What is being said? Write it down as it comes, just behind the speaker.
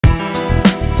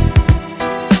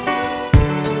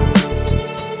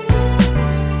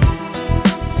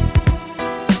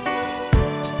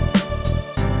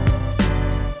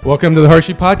Welcome to the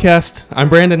Hershey Podcast. I'm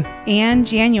Brandon. And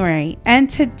January. And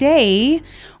today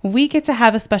we get to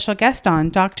have a special guest on,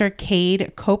 Dr.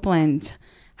 Cade Copeland.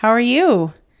 How are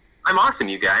you? I'm awesome,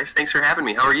 you guys. Thanks for having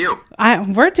me. How are you?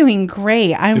 We're doing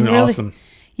great. Doing awesome.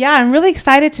 Yeah, I'm really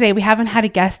excited today. We haven't had a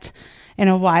guest in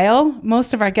a while.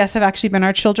 Most of our guests have actually been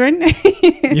our children.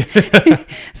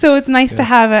 So it's nice to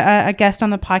have a guest on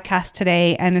the podcast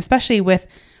today, and especially with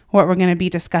what we're going to be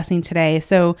discussing today.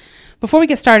 So before we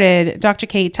get started, Dr.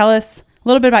 Cade, tell us a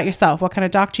little bit about yourself, what kind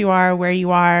of doctor you are, where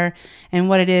you are, and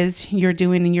what it is you're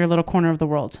doing in your little corner of the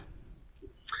world.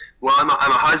 Well, I'm a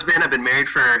husband. I've been married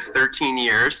for 13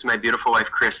 years to my beautiful wife,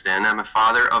 Kristen. I'm a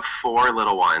father of 4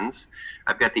 little ones.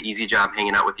 I've got the easy job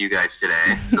hanging out with you guys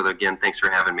today. So again, thanks for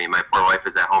having me. My poor wife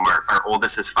is at home. Our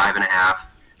oldest is 5.5.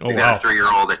 We've got a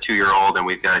 3-year-old, a 2-year-old, and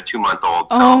we've got a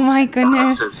 2-month-old. So, oh my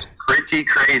goodness. It's pretty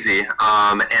crazy.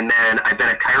 And then I've been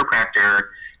a chiropractor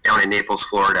down in Naples,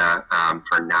 Florida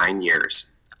for 9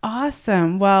 years.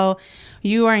 Awesome. Well,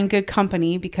 you are in good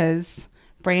company because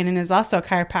Brandon is also a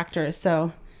chiropractor.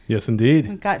 So yes, indeed.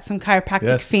 we've got some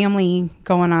chiropractic family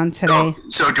going on today.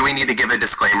 So do we need to give a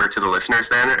disclaimer to the listeners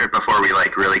then, or before we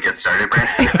really get started,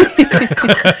 Brandon?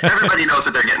 Okay. Everybody knows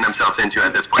what they're getting themselves into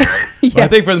at this point, right? Yeah. Well, I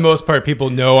think for the most part, people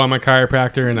know I'm a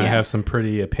chiropractor and I have some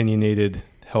pretty opinionated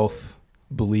health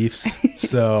beliefs.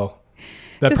 So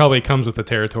that probably comes with the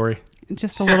territory.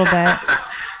 Just a little bit.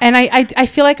 And I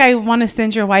feel like I want to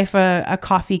send your wife a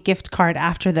coffee gift card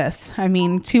after this. I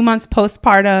mean, 2 months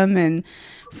postpartum and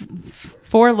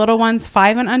 4 little ones,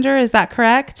 5 and under. Is that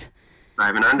correct?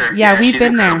 5 and under. Yeah, we've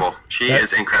been incredible. there. She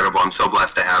is incredible. I'm so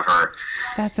blessed to have her.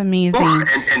 That's amazing. Oh,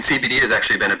 and CBD has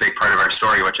actually been a big part of our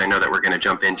story, which I know that we're going to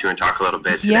jump into and talk a little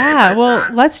bit today. Yeah, well,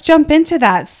 let's jump into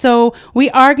that. So we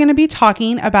are going to be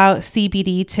talking about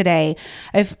CBD today.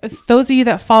 If those of you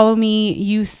that follow me,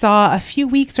 you saw a few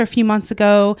weeks or a few months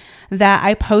ago that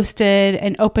I posted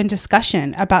an open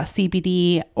discussion about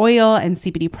CBD oil and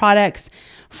CBD products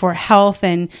for health,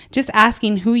 and just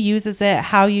asking who uses it,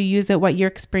 how you use it, what your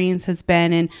experience has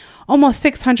been. And almost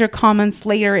 600 comments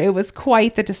later, it was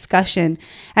quite the discussion.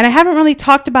 And I haven't really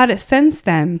talked about it since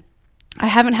then. I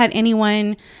haven't had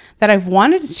anyone that I've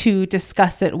wanted to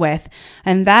discuss it with.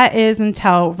 And that is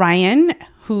until Ryan,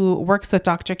 who works with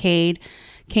Dr. Cade,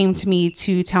 came to me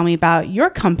to tell me about your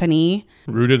company,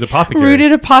 Rooted Apothecary.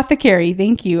 Rooted Apothecary.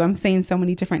 Thank you. I'm saying so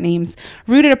many different names.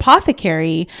 Rooted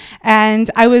Apothecary. And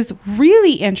I was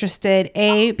really interested,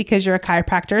 A, because you're a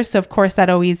chiropractor. So, of course, that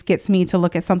always gets me to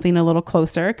look at something a little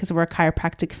closer because we're a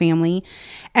chiropractic family.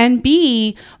 And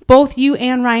B, both you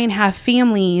and Ryan have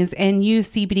families and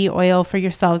use CBD oil for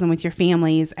yourselves and with your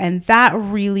families. And that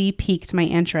really piqued my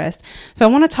interest. So I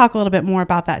want to talk a little bit more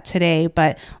about that today,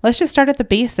 but let's just start at the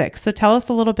basics. So tell us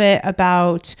a little bit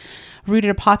about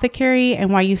Rooted Apothecary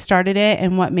and why you started it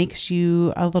and what makes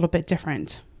you a little bit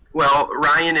different. Well,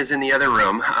 Ryan is in the other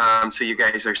room, so you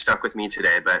guys are stuck with me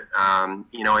today. But,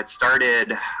 it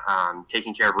started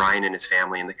taking care of Ryan and his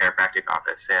family in the chiropractic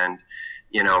office. And,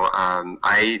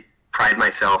 I pride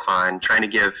myself on trying to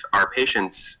give our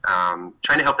patients,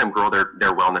 trying to help them grow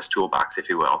their wellness toolbox, if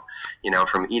you will,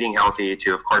 from eating healthy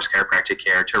to, of course, chiropractic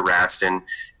care to rest and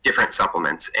different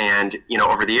supplements. And,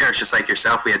 over the years, just like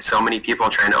yourself, we had so many people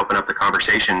trying to open up the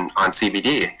conversation on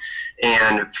CBD.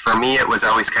 And for me, it was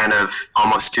always kind of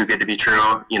almost too good to be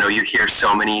true. You hear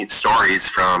so many stories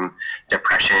from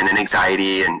depression and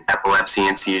anxiety and epilepsy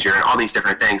and seizure and all these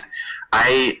different things.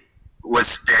 I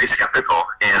was very skeptical,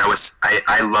 and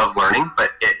I love learning,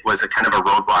 but it was a kind of a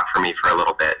roadblock for me for a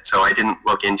little bit. So I didn't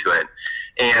look into it.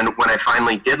 And when I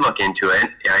finally did look into it,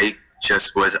 I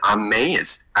just was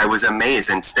amazed. I was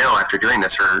amazed. And still, after doing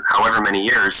this for however many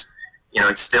years,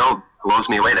 it still blows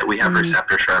me away that we have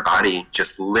receptors for our body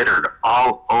just littered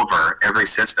all over every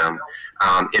system.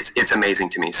 It's amazing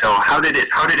to me. So how did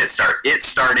it start? It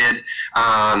started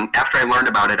after I learned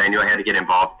about it. I knew I had to get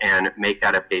involved and make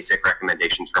that a basic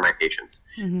recommendations for my patients.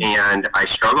 And I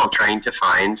struggled trying to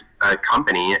find a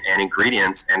company and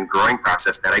ingredients and growing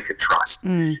process that I could trust.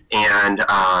 And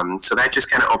so that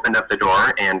just kind of opened up the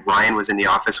door. And Ryan was in the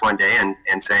office one day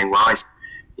and saying, well,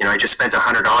 I just spent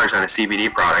 $100 on a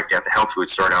CBD product at the health food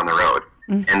store down the road.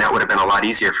 And that would have been a lot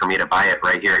easier for me to buy it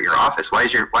right here at your office. Why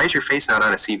is your face not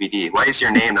on a CBD? Why is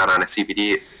your name not on a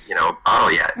CBD,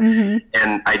 bottle yet?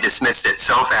 And I dismissed it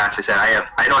so fast. I said,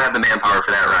 I don't have the manpower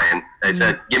for that, Ryan. I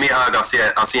said, give me a hug.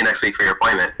 I'll see you next week for your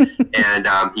appointment. And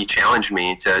he challenged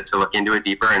me to look into it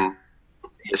deeper, and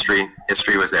history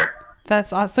was there.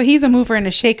 That's awesome. So he's a mover and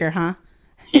a shaker, huh?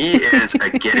 He is a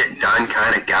get it done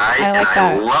kind of guy,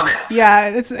 I love it. Yeah,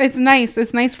 it's nice.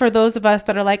 It's nice for those of us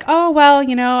that are like, oh well,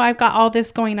 I've got all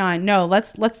this going on. No,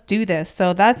 let's do this.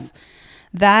 So that's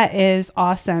That is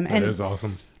awesome. That is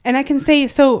awesome. And I can say,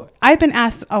 so I've been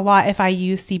asked a lot if I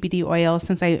use CBD oil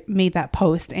since I made that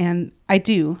post, and I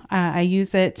do. I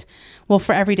use it, well,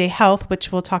 for everyday health,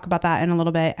 which we'll talk about that in a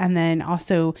little bit. And then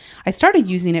also I started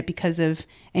using it because of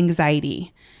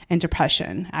anxiety and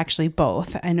depression, actually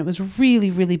both. And it was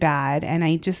really, really bad. And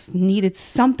I just needed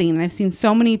something. And I've seen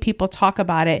so many people talk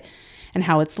about it and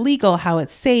how it's legal, how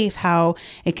it's safe, how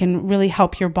it can really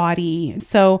help your body.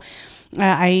 So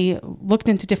I looked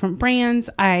into different brands.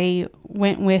 I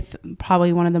went with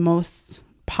probably one of the most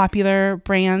popular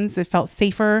brands. It felt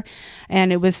safer,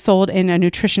 and it was sold in a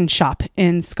nutrition shop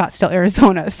in Scottsdale,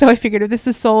 Arizona. So I figured if this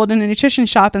is sold in a nutrition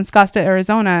shop in Scottsdale,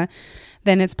 Arizona,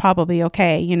 then it's probably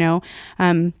okay, you know?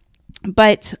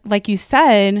 But like you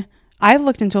said, I've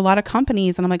looked into a lot of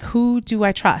companies and I'm like, who do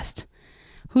I trust?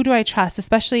 Who do I trust?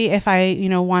 Especially if I,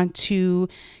 want to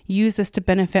use this to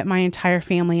benefit my entire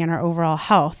family and our overall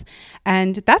health.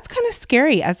 And that's kind of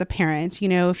scary as a parent,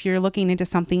 if you're looking into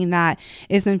something that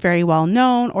isn't very well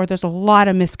known, or there's a lot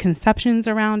of misconceptions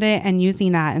around it and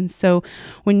using that. And so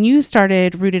when you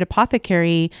started Rooted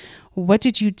Apothecary, what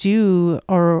did you do,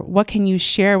 or what can you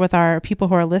share with our people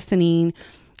who are listening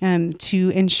to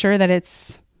ensure that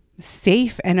it's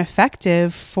safe and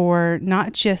effective for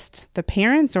not just the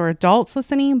parents or adults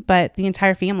listening, but the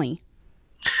entire family?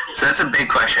 So that's a big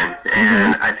question,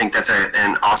 and I think that's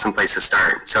an awesome place to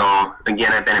start. So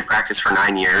again, I've been in practice for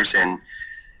 9 years, and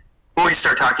when we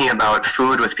start talking about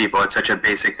food with people, it's such a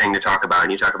basic thing to talk about.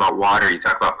 And you talk about water, you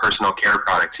talk about personal care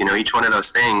products. Each one of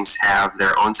those things have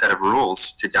their own set of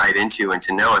rules to dive into and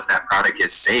to know if that product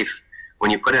is safe when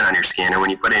you put it on your skin, or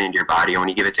when you put it into your body, or when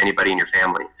you give it to anybody in your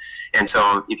family. And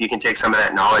so if you can take some of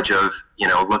that knowledge of,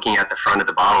 looking at the front of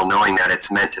the bottle, knowing that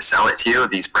it's meant to sell it to you,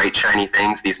 these bright, shiny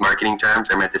things, these marketing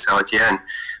terms are meant to sell it to you. And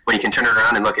when you can turn it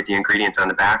around and look at the ingredients on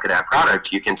the back of that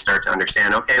product, you can start to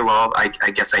understand, okay, well, I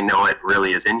guess I know it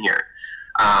really is in here.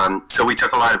 So we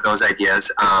took a lot of those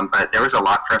ideas, but there was a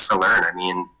lot for us to learn. I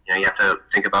mean, you have to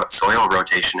think about soil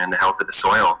rotation and the health of the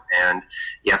soil, and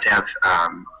you have to have,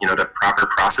 the proper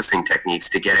processing techniques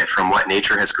to get it from what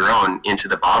nature has grown into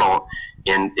the bottle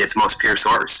in its most pure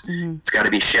source. It's got to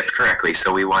be shipped correctly.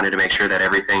 So we wanted to make sure that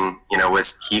everything,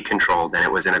 was heat controlled and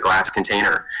it was in a glass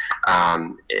container.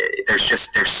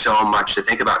 There's so much to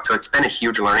think about. So it's been a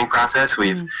huge learning process.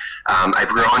 I've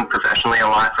grown professionally a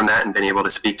lot from that and been able to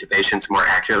speak to patients more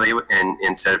accurately, and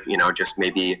instead of, just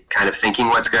maybe kind of thinking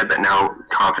what's good, but now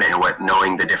confident in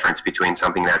knowing the difference between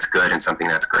something that's good and something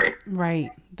that's great. Right.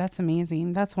 That's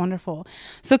amazing. That's wonderful.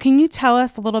 So can you tell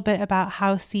us a little bit about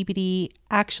how CBD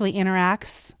actually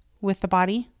interacts with the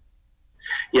body?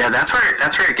 Yeah, that's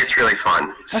where it gets really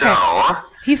fun. Okay. So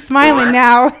he's smiling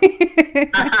now.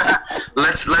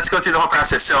 let's go through the whole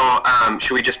process. So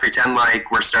should we just pretend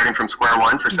like we're starting from square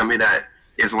one for somebody that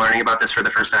is learning about this for the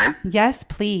first time? Yes,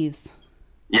 please.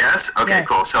 Yes? Okay, yes.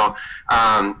 Cool. So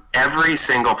every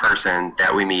single person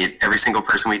that we meet, every single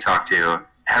person we talk to,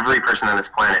 every person on this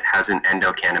planet has an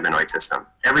endocannabinoid system.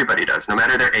 Everybody does, no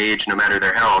matter their age, no matter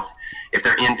their health. If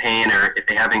they're in pain, or if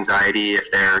they have anxiety,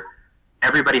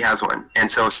 everybody has one. And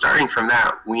so starting from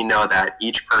that, we know that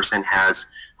each person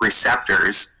has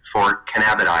receptors for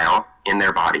cannabidiol in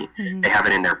their body. They have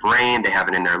it in their brain, they have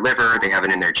it in their liver, they have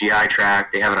it in their GI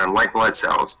tract, they have it on white blood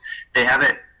cells. They have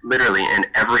it literally in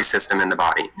every system in the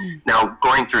body. Now,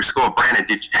 going through school, Brandon,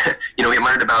 we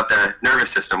learned about the nervous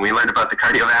system, we learned about the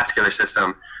cardiovascular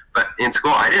system, but in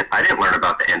school, I didn't learn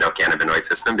about the endocannabinoid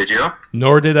system. Did you?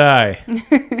 Nor did I.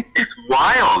 It's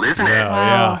wild, isn't it?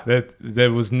 Wow. Yeah,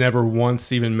 that was never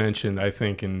once even mentioned, I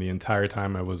think, in the entire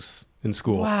time I was in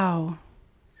school. Wow.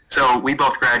 So we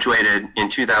both graduated in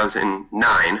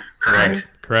 2009,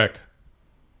 correct? Correct.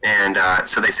 And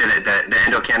so they say that the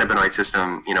endocannabinoid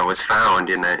system, was found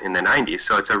in the 90s.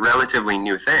 So it's a relatively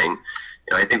new thing.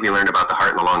 I think we learned about the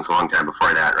heart and the lungs a long time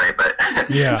before that, right? But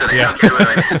so the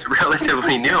endocannabinoid is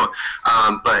relatively new.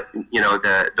 But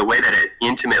the way that it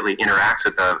intimately interacts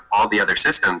with all the other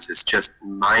systems is just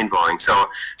mind blowing. So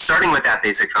starting with that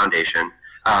basic foundation,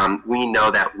 we know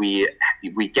that we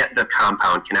get the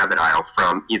compound cannabidiol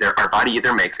from our body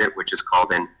either makes it, which is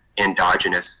called an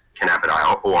endogenous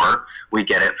cannabidiol, or we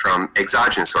get it from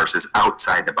exogenous sources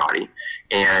outside the body.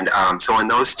 And so when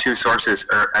those two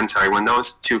when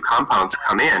those two compounds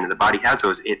come in, the body has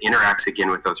those, it interacts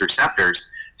again with those receptors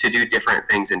to do different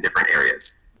things in different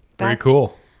areas. Very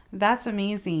cool. That's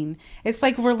amazing. It's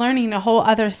like we're learning a whole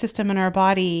other system in our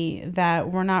body that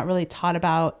we're not really taught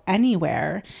about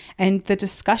anywhere. And the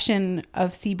discussion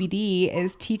of CBD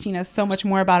is teaching us so much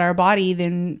more about our body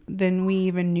than we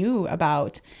even knew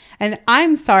about. And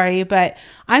I'm sorry, but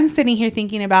I'm sitting here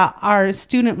thinking about our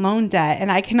student loan debt, and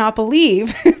I cannot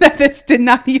believe that this did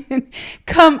not even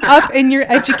come up in your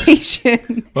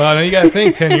education. Well, now you got to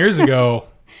think 10 years ago,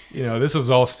 this was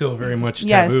all still very much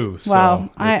taboo. Yes. Well,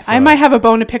 I might have a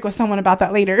bone to pick with someone about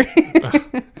that later.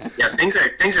 Yeah, things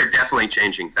are definitely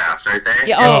changing fast, aren't they?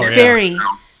 Yeah, very.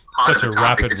 Such a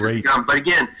rapid rate. But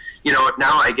again,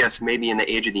 now I guess maybe in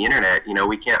the age of the internet,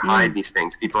 we can't hide these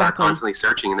things. People are constantly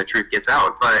searching and the truth gets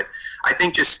out. But I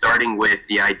think just starting with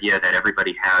the idea that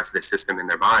everybody has this system in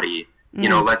their body,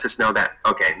 lets us know that,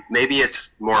 okay, maybe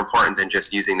it's more important than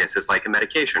just using this as like a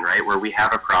medication, right? Where we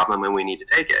have a problem and we need to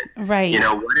take it. Right.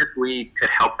 What if we could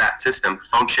help that system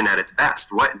function at its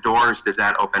best? What doors does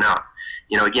that open up?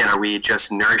 Again, are we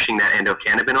just nourishing that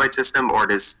endocannabinoid system, or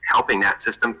does helping that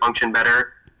system function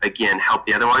better, again, help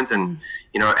the other ones? And,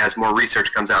 as more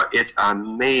research comes out, it's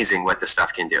amazing what this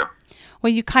stuff can do.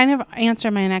 Well, you kind of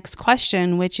answer my next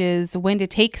question, which is when to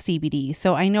take CBD.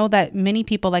 So I know that many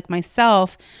people like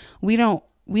myself, we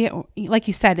like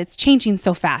you said, it's changing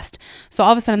so fast. So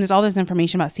all of a sudden there's all this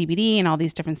information about CBD and all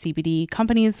these different CBD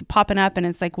companies popping up. And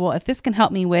it's like, well, if this can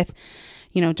help me with,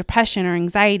 depression or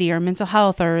anxiety or mental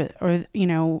health or,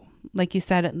 like you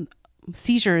said,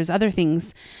 seizures, other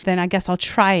things, then I guess I'll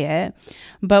try it.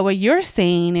 But what you're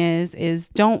saying is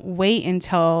don't wait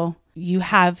until you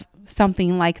have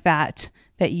something like that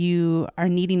you are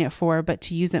needing it for, but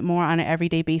to use it more on an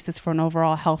everyday basis for an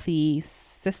overall healthy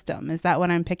system. Is that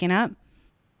what I'm picking up?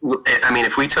 I mean,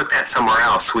 if we took that somewhere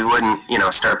else, we wouldn't,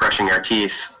 start brushing our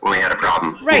teeth when we had a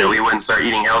problem. Right. We wouldn't start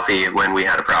eating healthy when we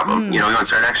had a problem. We wouldn't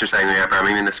start exercising when we had a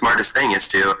problem. I mean, the smartest thing is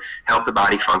to help the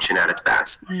body function at its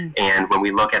best. And when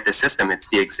we look at the system, it's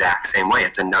the exact same way.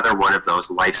 It's another one of those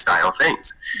lifestyle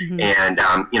things. And,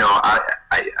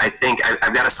 I think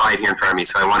I've got a slide here in front of me,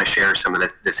 so I want to share some of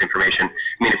this information.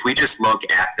 I mean, if we just look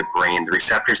at the brain, the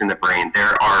receptors in the brain,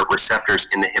 there are receptors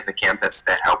in the hippocampus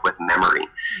that help with memory.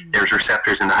 There's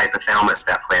receptors in the hypothalamus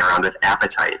that play around with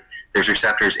appetite. There's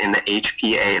receptors in the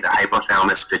HPA, the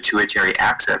hypothalamus pituitary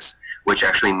axis, which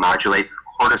actually modulates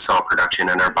cortisol production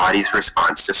and our body's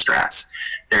response to stress.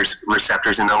 There's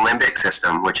receptors in the limbic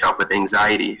system, which help with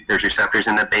anxiety. There's receptors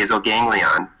in the basal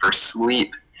ganglion for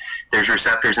sleep. There's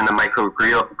receptors in the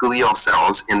microglial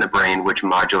cells in the brain, which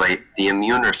modulate the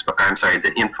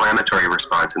the inflammatory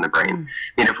response in the brain.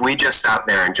 I mean, if we just stop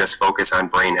there and just focus on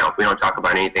brain health, we don't talk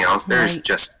about anything else, there's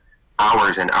just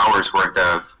hours and hours worth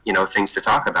of, things to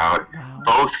talk about,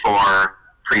 both for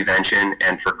prevention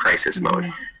and for crisis mode.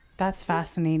 That's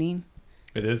fascinating.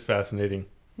 It is fascinating.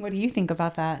 What do you think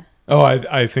about that? Oh,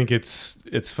 I think it's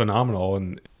phenomenal.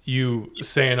 And you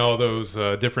saying all those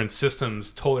different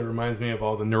systems totally reminds me of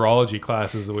all the neurology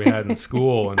classes that we had in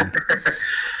school. And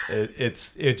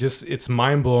it's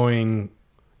mind blowing,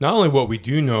 not only what we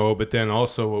do know, but then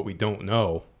also what we don't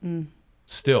know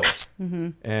still.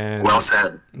 And well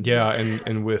said. Yeah.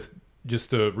 And with just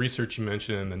the research you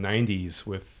mentioned in the 90s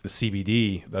with the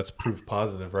CBD, that's proof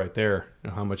positive right there.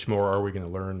 How much more are we going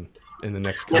to learn in the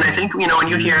next couple And I think, when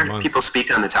you hear months. people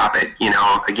speak on the topic,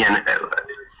 again,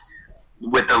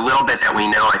 with the little bit that we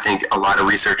know, I think a lot of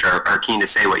research are keen to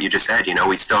say what you just said.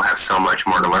 We still have so much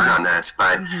more to learn on this.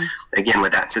 But again,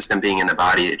 with that system being in the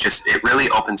body, it really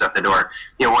opens up the door.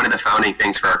 One of the founding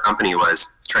things for our company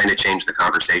was trying to change the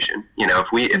conversation.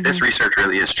 If this research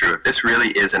really is true, if this really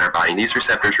is in our body, and these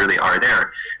receptors really are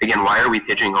there, again, why are we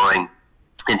pigeonholing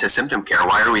into symptom care?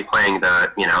 Why are we playing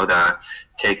the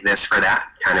take this for that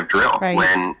kind of drill? Right.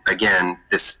 When again,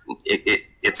 it's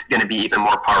going to be even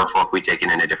more powerful if we take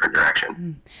it in a different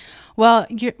direction. Well,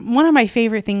 one of my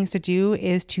favorite things to do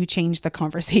is to change the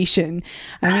conversation.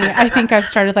 I mean, I think I've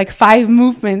started like 5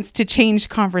 movements to change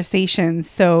conversations.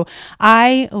 So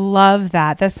I love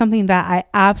that. That's something that I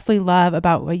absolutely love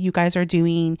about what you guys are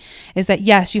doing is that,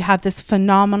 yes, you have this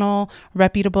phenomenal,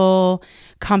 reputable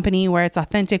company where it's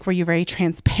authentic, where you're very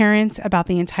transparent about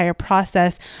the entire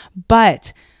process,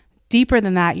 but deeper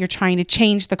than that, you're trying to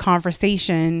change the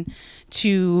conversation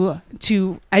to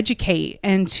educate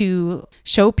and to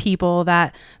show people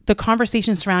that the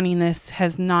conversation surrounding this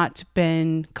has not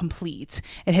been complete.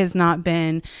 It has not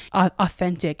been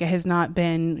authentic. It has not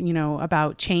been,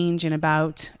 about change and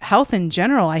about health in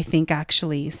general, I think,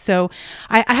 actually. So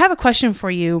I have a question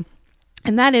for you.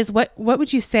 And that is, what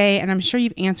would you say, and I'm sure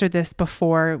you've answered this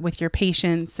before with your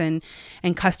patients and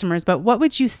customers, but what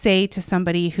would you say to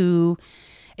somebody who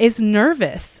is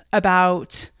nervous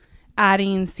about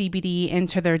adding CBD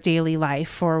into their daily life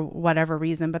for whatever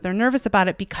reason, but they're nervous about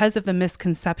it because of the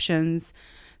misconceptions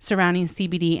surrounding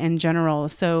CBD in general.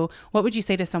 So what would you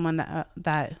say to someone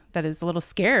that is a little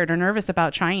scared or nervous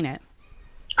about trying it?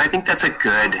 I think that's a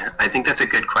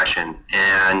good question,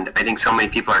 and I think so many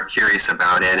people are curious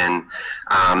about it, and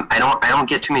I don't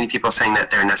get too many people saying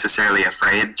that they're necessarily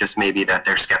afraid, just maybe that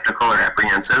they're skeptical or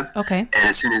apprehensive. Okay. And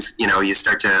as soon as you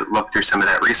start to look through some of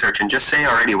that research and just say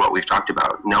already what we've talked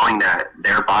about, knowing that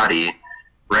their body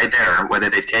right there, whether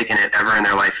they've taken it ever in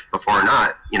their life before or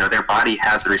not, their body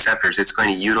has the receptors. It's going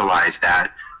to utilize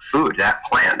that food, that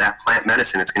plant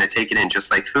medicine. It's going to take it in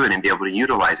just like food and be able to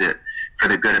utilize it for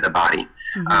the good of the body.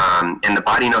 Mm-hmm. And the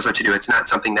body knows what to do. It's not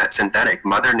something that's synthetic.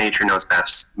 Mother Nature knows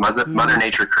best. Mother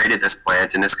Nature created this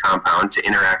plant and this compound to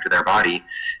interact with our body.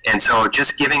 And so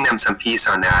just giving them some peace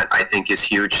on that, I think, is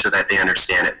huge so that they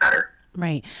understand it better.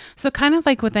 Right. So kind of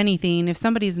like with anything, if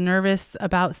somebody's nervous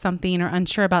about something or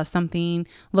unsure about something,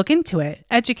 look into it,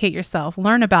 educate yourself,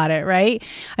 learn about it, right?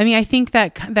 I mean, I think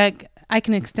that I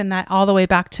can extend that all the way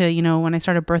back to, when I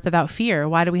started Birth Without Fear.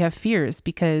 Why do we have fears?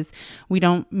 Because we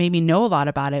don't maybe know a lot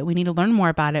about it. We need to learn more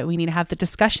about it. We need to have the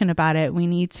discussion about it. We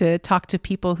need to talk to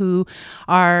people who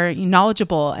are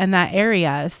knowledgeable in that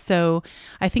area. So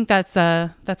I think that's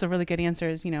a really good answer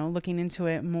is, looking into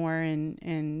it more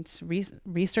and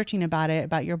researching about it,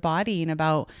 about your body and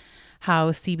about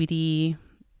how CBD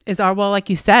is like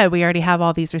you said, we already have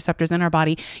all these receptors in our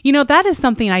body. That is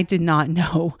something I did not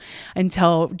know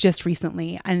until just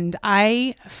recently. And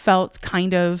I felt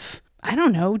kind of, I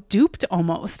don't know, duped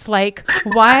almost. Like,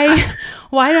 why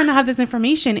don't I have this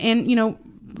information? And,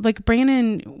 like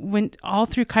Brandon went all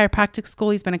through chiropractic school.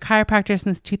 He's been a chiropractor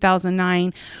since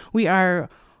 2009. We are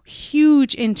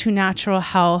huge into natural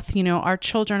health. Our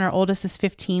children, our oldest is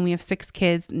 15. We have 6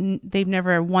 kids. They've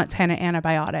never once had an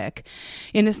antibiotic.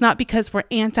 And it's not because we're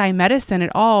anti-medicine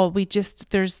at all.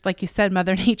 There's, like you said,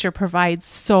 Mother Nature provides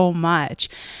so much.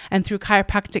 And through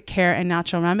chiropractic care and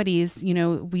natural remedies,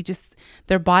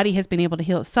 their body has been able to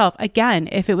heal itself. Again,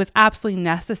 if it was absolutely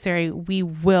necessary, we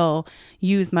will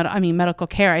use medical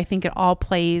care. I think it all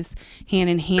plays hand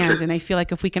in hand. And I feel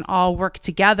like if we can all work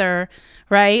together,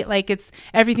 right? Like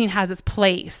everything has its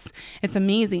place. It's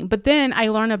amazing. But then I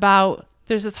learn about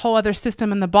there's this whole other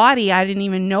system in the body I didn't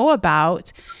even know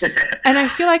about. And I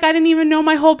feel like I didn't even know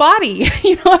my whole body.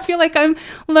 I feel like I'm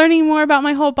learning more about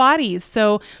my whole body.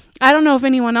 So I don't know if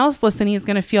anyone else listening is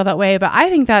going to feel that way, but I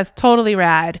think that's totally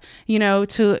rad,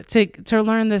 to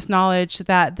learn this knowledge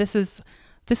that this is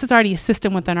already a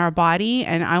system within our body.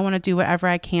 And I want to do whatever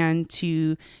I can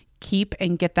to keep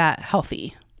and get that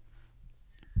healthy.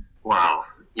 Wow.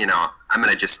 I'm going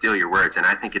to just steal your words, and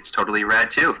I think it's totally rad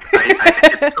too. I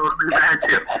think it's totally rad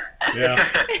too.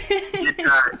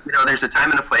 Yeah. There's a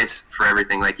time and a place for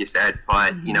everything, like you said,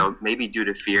 but, maybe due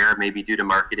to fear, maybe due to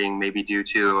marketing, maybe due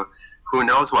to who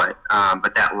knows what,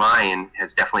 but that line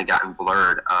has definitely gotten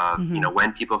blurred of,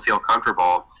 when people feel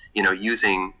comfortable,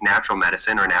 using natural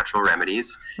medicine or natural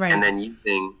remedies, right, and then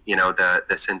using,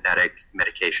 the synthetic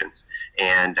medications.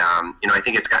 And, I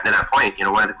think it's gotten to that point.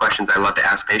 One of the questions I love to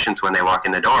ask patients when they walk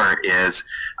in the door is,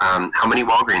 how many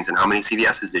Walgreens and how many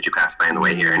CVS's did you pass by on the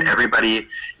way here? And everybody,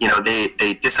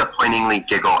 they disappointingly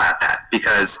giggle at that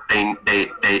because they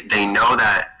know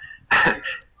that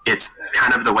it's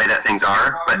kind of the way that things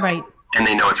are, but right, and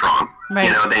they know it's wrong. Right.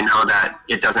 They know that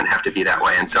it doesn't have to be that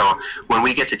way. And so when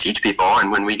we get to teach people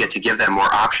and when we get to give them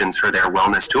more options for their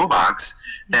wellness toolbox,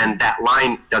 then that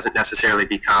line doesn't necessarily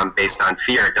become based on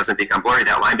fear. It doesn't become blurry.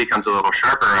 That line becomes a little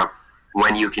sharper of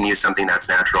when you can use something that's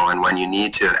natural and when you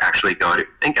need to actually go to,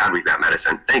 thank God we've got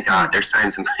medicine. Thank God there's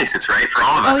times and places, right? For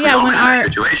all of us, we've all been in that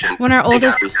situation. When our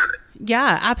oldest, we have it.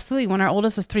 Yeah, absolutely. When our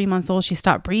oldest was 3 months old, she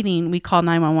stopped breathing. We called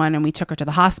 911 and we took her to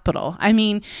the hospital. I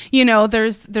mean,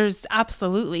 there's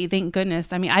absolutely, thank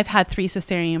goodness. I mean, I've had 3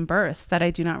 cesarean births that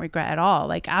I do not regret at all.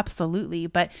 Like, absolutely.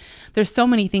 But there's so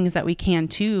many things that we can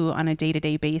do on a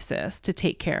day-to-day basis to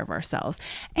take care of ourselves.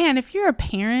 And if you're a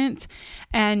parent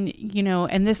and,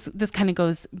 and this kind of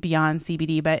goes beyond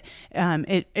CBD, but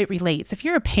it relates. If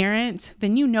you're a parent,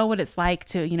 then you know what it's like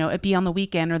to, it be on the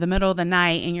weekend or the middle of the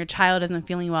night and your child isn't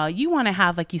feeling well. You want to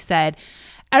have, like you said,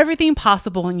 everything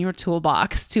possible in your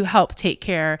toolbox to help take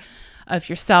care of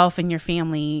yourself and your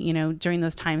family, during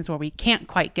those times where we can't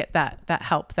quite get that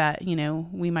help that,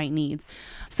 we might need.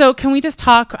 So can we just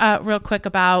talk real quick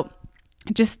about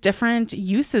just different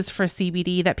uses for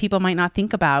CBD that people might not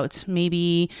think about?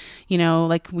 Maybe,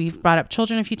 like we've brought up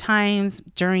children a few times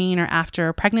during or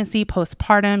after pregnancy,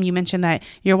 postpartum. You mentioned that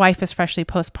your wife is freshly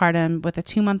postpartum with a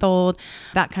 2-month-old,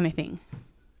 that kind of thing.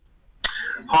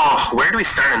 Oh, where do we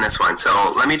start on this one?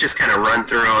 So let me just kind of run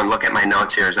through and look at my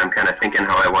notes here as I'm kind of thinking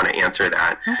how I want to answer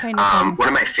that. Okay, no problem. One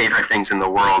of my favorite things in the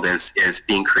world is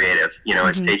being creative,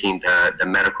 is taking the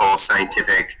medical,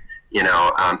 scientific,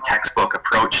 textbook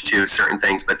approach to certain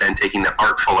things, but then taking the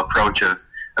artful approach of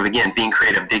again, being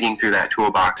creative, digging through that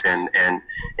toolbox and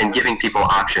giving people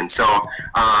options. So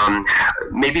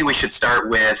maybe we should start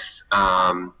with,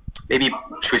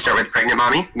 should we start with pregnant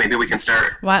mommy? Maybe we can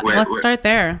start. Let's start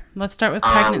there. Let's start with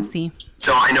pregnancy.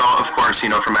 So I know, of course,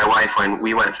 for my wife, when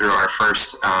we went through our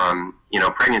first,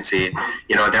 pregnancy,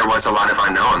 there was a lot of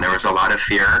unknown. There was a lot of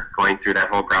fear going through that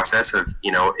whole process of,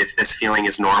 if this feeling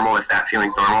is normal, if that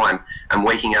feeling's normal, I'm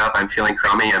waking up, I'm feeling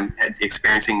crummy, I'm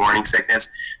experiencing morning sickness.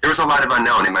 There was a lot of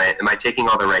unknown. Am I taking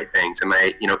all the right things? Am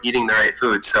I, eating the right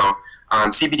food? So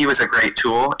CBD was a great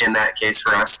tool in that case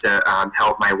for us to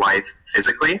help my wife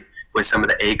physically with some of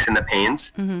the aches and the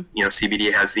pains.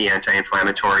 CBD has the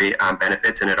anti-inflammatory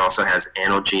benefits, and it also has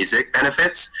analgesic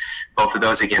benefits. Both of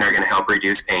those, again, are going to help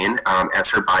reduce pain as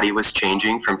her body was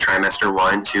changing from trimester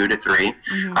 1, 2 to 3.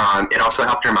 It also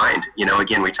helped her mind.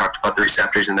 Again, we talked about the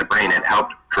receptors in the brain. It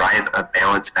helped drive a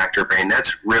balance back to her brain.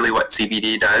 That's really what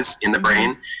CBD does in the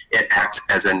brain. It acts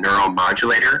as a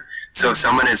neuromodulator. So if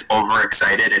someone is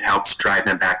overexcited, it helps drive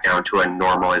them back down to a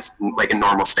normal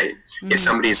state. If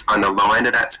somebody's on the low end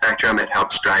of that spectrum, it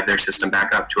helps drive their system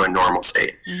back up to a normal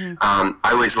state. I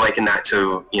always liken that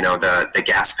to, the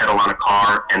gas pedal on a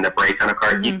car and the brake on a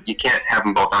car. You can't have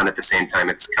them both on at the same time.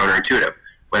 It's counterintuitive.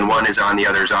 When one is on, the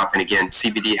other is off. And again,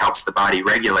 CBD helps the body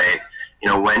regulate,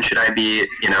 when should I be,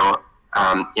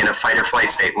 in a fight or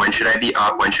flight state? When should I be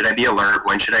up? When should I be alert?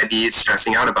 When should I be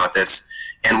stressing out about this?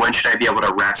 And when should I be able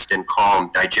to rest and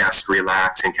calm, digest,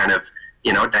 relax, and kind of,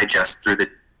 digest through the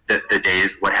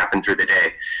days, what happened through the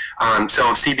day.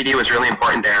 So CBD was really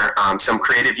important there. Some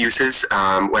creative uses,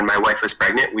 when my wife was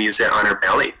pregnant, we used it on her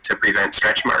belly to prevent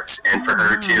stretch marks and for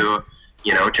her to,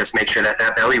 just make sure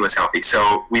that belly was healthy.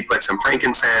 So we put some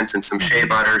frankincense and some shea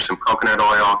butter, some coconut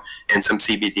oil, and some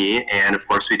CBD. And of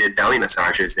course we did belly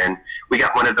massages, and we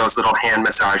got one of those little hand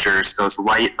massagers, those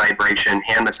light vibration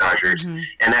hand massagers.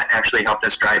 And that actually helped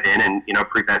us drive in and,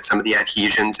 prevent some of the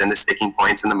adhesions and the sticking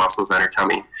points in the muscles on her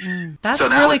tummy. That's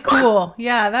really cool.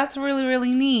 Yeah, that's really,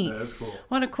 really neat. That is cool.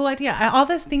 What a cool idea. All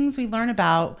those things we learn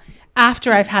about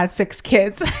after I've had 6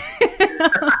 kids.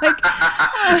 like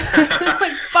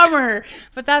bummer,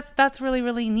 but that's really,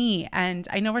 really neat. And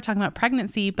I know we're talking about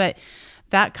pregnancy, but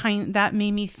that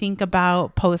made me think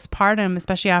about postpartum,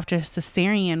 especially after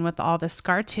cesarean with all the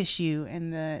scar tissue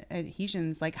and the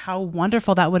adhesions, like how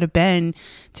wonderful that would have been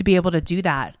to be able to do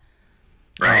that.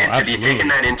 Right. To be taking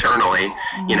that internally,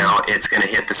 it's going to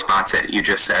hit the spots that you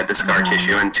just said, the scar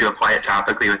tissue, and to apply it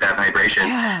topically with that vibration.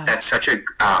 That's such a,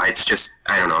 it's just,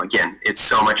 I don't know, again, it's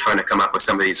so much fun to come up with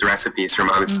some of these recipes for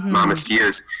mamas to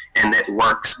use, and it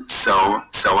works so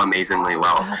amazingly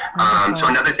well. So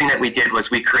another thing that we did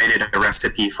was we created a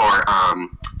recipe for,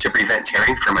 to prevent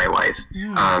tearing for my wife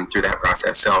through that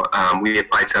process. So we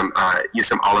applied used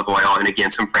some olive oil and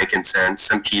again, some frankincense,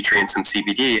 some tea tree, and some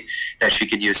CBD that she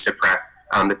could use to prep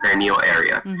the perineal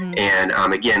area. And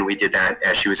again, we did that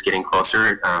as she was getting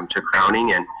closer to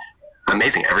crowning, and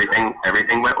amazing,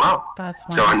 everything went well. That's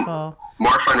wonderful. So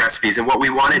more fun recipes, and what we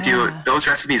want to do, those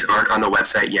recipes aren't on the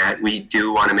website yet. We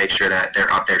do want to make sure that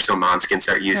they're up there so moms can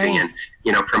start using and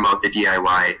promote the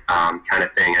DIY kind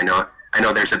of thing. I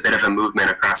know there's a bit of a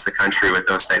movement across the country with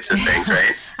those types of things,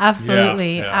 right?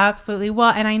 Absolutely.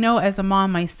 Well, and I know as a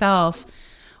mom myself,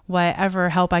 whatever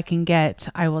help I can get,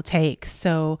 I will take.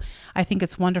 So I think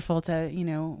it's wonderful to,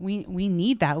 we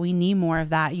need that. We need more of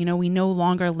that. We no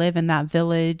longer live in that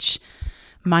village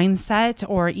mindset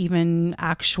or even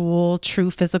actual true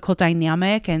physical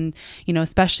dynamic. And,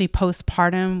 especially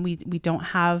postpartum, we don't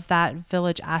have that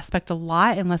village aspect a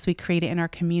lot unless we create it in our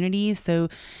community. So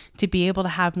to be able to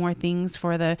have more things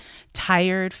for the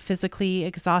tired, physically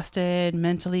exhausted,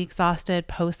 mentally exhausted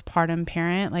postpartum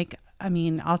parent,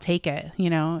 I'll take it,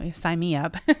 sign me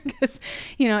up because,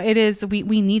 it is,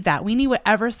 we need that. We need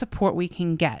whatever support we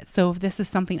can get. So if this is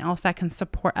something else that can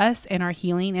support us in our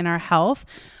healing and our health,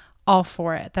 all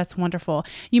for it. That's wonderful.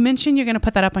 You mentioned you're going to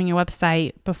put that up on your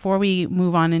website. Before we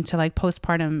move on into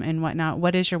postpartum and whatnot,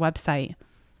 what is your website?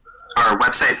 Our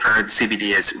website for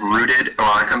CBD is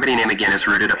our company name again is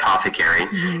Rooted Apothecary,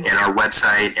 and our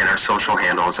website and our social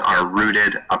handles are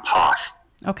Rooted Apoth.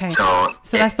 Okay. So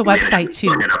that's the website too.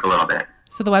 Bring it up a little bit.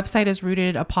 So the website is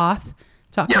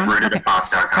rootedapoth.com. Yeah,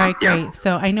 rootedapoth.com. All right, great.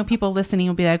 So I know people listening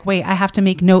will be like, wait, I have to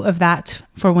make note of that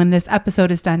for when this episode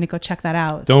is done to go check that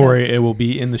out. Don't worry, it will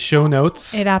be in the show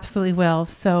notes. It absolutely will.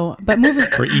 So, but moving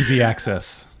for easy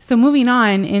access. So moving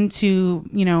on into,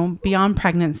 beyond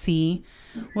pregnancy,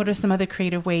 what are some other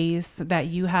creative ways that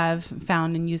you have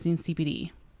found in using CBD?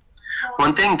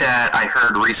 One thing that I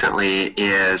heard recently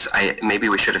is, maybe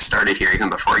we should have started here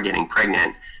even before getting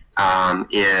pregnant,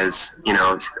 is,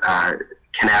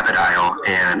 cannabidiol,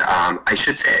 and I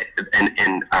should say,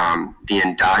 the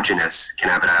endogenous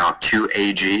cannabidiol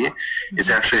 2-AG is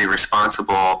actually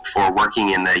responsible for working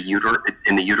in the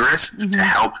uterus to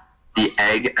help the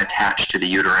egg attach to the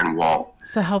uterine wall.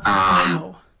 So help.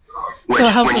 Which,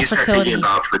 so when you start fertility. thinking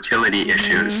about fertility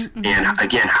issues, and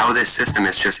again, how this system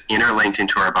is just interlinked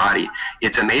into our body,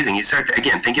 it's amazing. You start,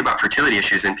 again, thinking about fertility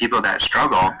issues and people that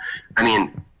struggle. I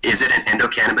mean, is it an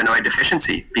endocannabinoid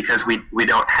deficiency? Because we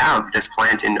don't have this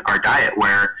plant in our diet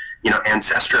where,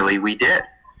 ancestrally we did.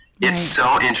 It's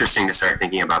so interesting to start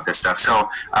thinking about this stuff. So,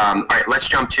 all right, let's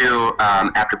jump to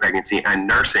after pregnancy and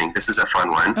nursing. This is a fun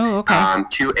one. Oh, okay.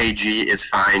 2-AG is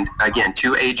fine. Again,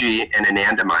 2-AG and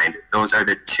anandamide, those are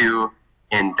the two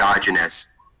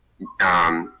endogenous,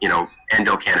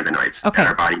 endocannabinoids that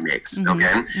our body makes,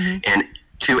 okay? And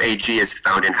 2-AG is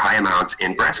found in high amounts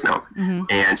in breast milk.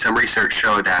 And some research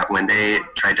showed that when they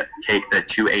tried to take the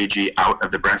 2-AG out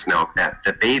of the breast milk, that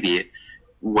the baby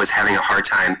was having a hard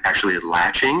time actually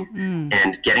latching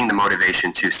and getting the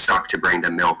motivation to suck to bring the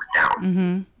milk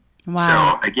down. Wow.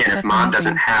 So again, if mom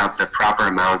doesn't have the proper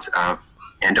amounts of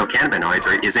endocannabinoids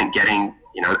or isn't getting,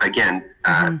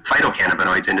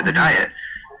 phytocannabinoids into the diet,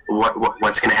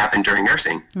 what's going to happen during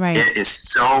nursing? Right. It is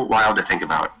so wild to think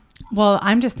about. Well,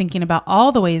 I'm just thinking about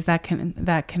all the ways that can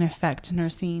affect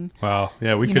nursing. Wow.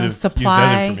 Yeah, we could have used supply.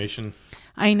 that information.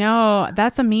 I know,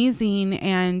 that's amazing.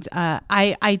 And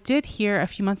I did hear a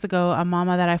few months ago, a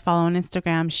mama that I follow on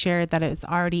Instagram shared that it's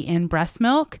already in breast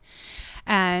milk.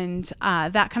 And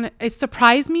that it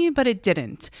surprised me, but it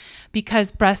didn't,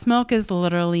 because breast milk is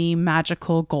literally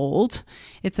magical gold.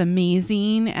 It's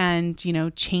amazing and,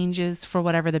 changes for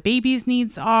whatever the baby's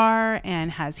needs are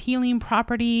and has healing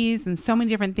properties and so many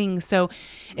different things. So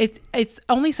it's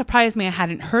only surprised me I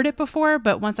hadn't heard it before,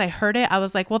 but once I heard it, I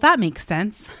was like, well, that makes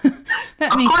sense.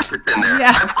 Of course it's in there.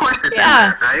 Yeah. Of course it's in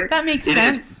there, right? That makes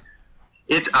sense.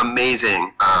 It's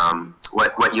amazing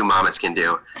what you mamas can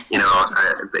do.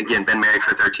 Again, been married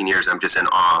for 13 years. I'm just in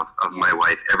awe of my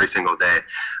wife every single day.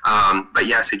 But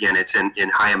yes, again, it's in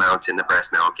high amounts in the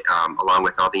breast milk, along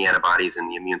with all the antibodies and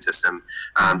the immune system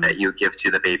that you give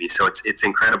to the baby. So it's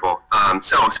incredible.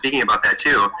 So speaking about that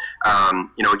too,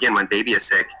 again, when baby is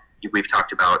sick, we've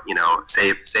talked about,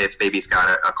 say if baby's got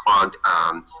a clogged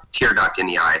tear duct in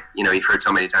the eye, you've heard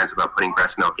so many times about putting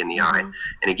breast milk in the eye.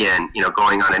 And again,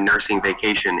 going on a nursing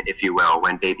vacation, if you will,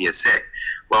 when baby is sick.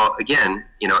 Well, again,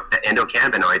 the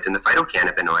endocannabinoids and the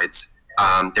phytocannabinoids,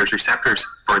 there's receptors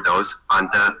for those on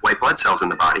the white blood cells in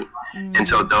the body. And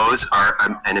so those are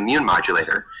an immune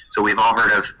modulator. So we've all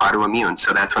heard of autoimmune.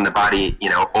 So that's when the body,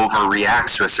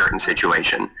 overreacts to a certain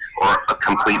situation or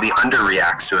completely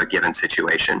underreacts to a given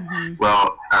situation.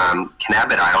 Well,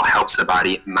 cannabidiol helps the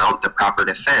body mount the proper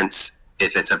defense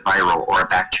if it's a viral or a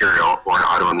bacterial or an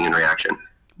autoimmune reaction.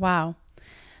 Wow.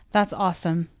 That's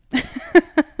awesome.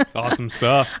 It's awesome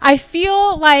stuff. I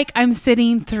feel like I'm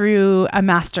sitting through a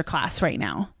masterclass right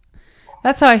now.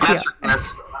 That's how I feel.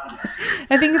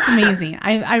 I think it's amazing.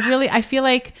 I feel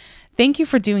like, thank you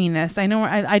for doing this. I know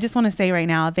I just want to say right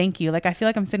now, thank you. Like, I feel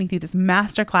like I'm sitting through this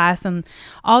masterclass and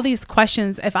all these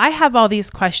questions. If I have all these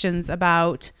questions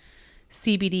about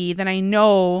CBD, then I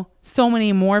know so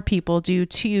many more people do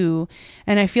too.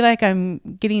 And I feel like I'm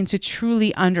getting to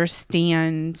truly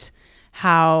understand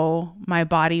how my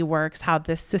body works, how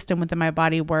this system within my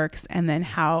body works, and then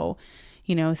how,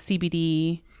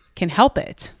 CBD can help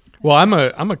it. Well, I'm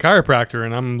a chiropractor,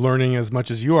 and I'm learning as much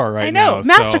as you are right now. I know,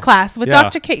 masterclass with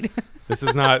Dr. Kate. This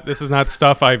is not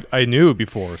stuff I knew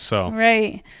before. So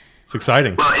right. It's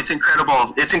exciting. Well, it's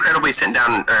incredible. It's incredibly sitting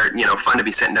down, or fun to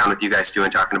be sitting down with you guys too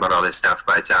and talking about all this stuff.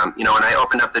 But when I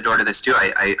opened up the door to this too,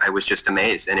 I was just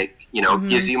amazed, and it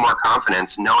gives you more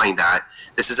confidence knowing that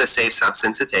this is a safe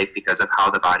substance to take because of how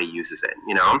the body uses it.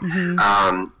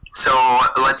 So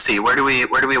let's see, where do we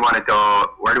want to go?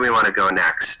 Where do we want to go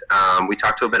next? We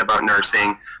talked a little bit about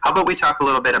nursing. How about we talk a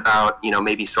little bit about,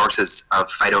 maybe sources of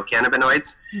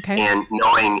phytocannabinoids, and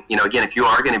knowing, again, if you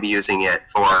are going to be using it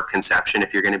for conception,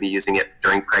 if you're going to be using it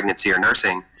during pregnancy or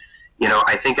nursing,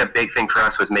 I think a big thing for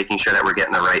us was making sure that we're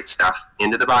getting the right stuff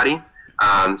into the body.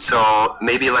 So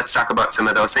maybe let's talk about some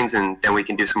of those things, and then we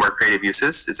can do some more creative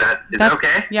uses. Is that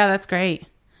okay? Yeah, that's great.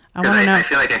 Because I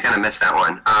feel like I kind of missed that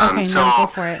one. Go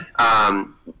for it.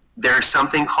 There's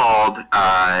something called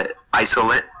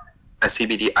isolate a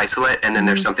CBD isolate, and then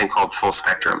there's something called full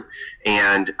spectrum.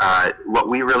 And what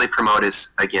we really promote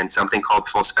is, again, something called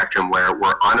full spectrum, where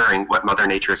we're honoring what Mother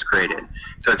Nature has created.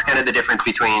 So it's kind of the difference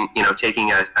between,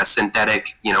 taking a synthetic,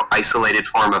 isolated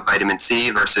form of vitamin C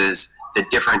versus the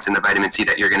difference in the vitamin C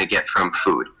that you're going to get from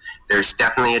food. There's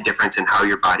definitely a difference in how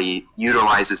your body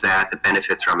utilizes that, the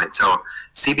benefits from it. So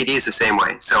CBD is the same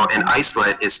way. So an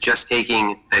isolate is just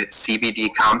taking the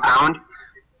CBD compound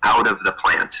out of the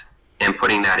plant and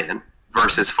putting that in,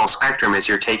 versus full spectrum is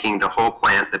you're taking the whole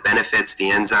plant, the benefits, the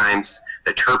enzymes,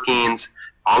 the terpenes,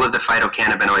 all of the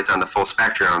phytocannabinoids on the full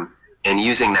spectrum, and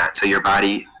using that so your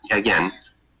body, again,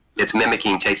 it's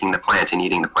mimicking taking the plant and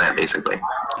eating the plant, basically.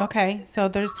 Okay, so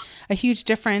there's a huge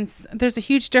difference. There's a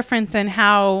huge difference in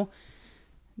how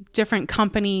different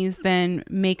companies then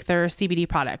make their CBD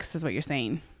products, is what you're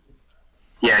saying.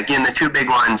 Yeah, again, the two big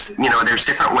ones, there's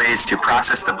different ways to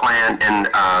process the plant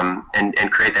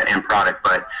and create that end product.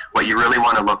 But what you really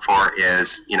want to look for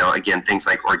is, again, things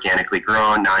like organically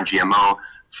grown, non-GMO.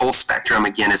 Full spectrum,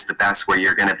 again, is the best, where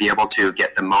you're going to be able to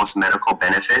get the most medical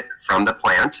benefit from the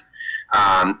plant,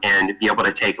 and be able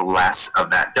to take less of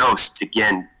that dose to,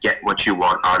 again, get what you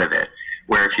want out of it.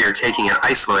 Where if you're taking an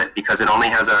isolate, because it only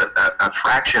has a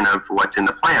fraction of what's in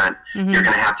the plant, you're going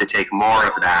to have to take more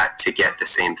of that to get the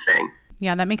same thing.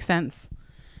 Yeah, that makes sense.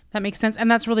 That makes sense. And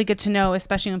that's really good to know,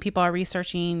 especially when people are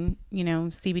researching,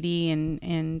 CBD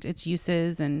and its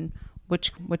uses and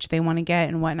which they want to get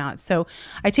and whatnot. So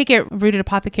I take it Rooted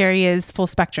Apothecary is full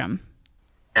spectrum.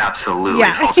 Absolutely,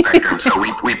 full spectrum. So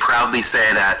we proudly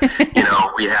say that,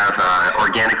 we have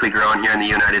organically grown here in the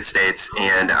United States,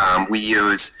 and we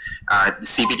use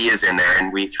CBD is in there,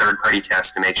 and we third-party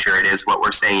test to make sure it is what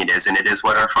we're saying it is, and it is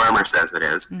what our farmer says it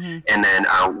is. And then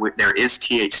there is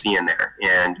THC in there,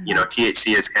 and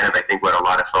THC is kind of, I think, what a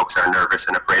lot of folks are nervous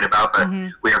and afraid about, but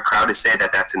we are proud to say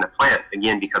that that's in the plant,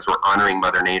 again, because we're honoring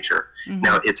Mother Nature.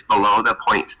 Now, it's below the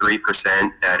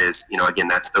 0.3%. That is, again,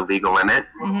 that's the legal limit.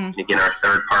 Again, our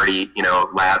third-party,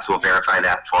 labs will verify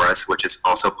that for us, which is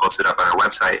also posted up on our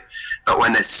website. But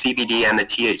when the CBD and the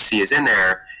THC is in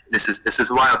there, this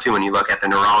is wild too when you look at the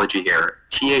neurology here.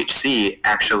 THC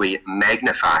actually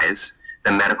magnifies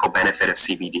the medical benefit of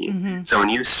CBD. So when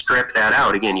you strip that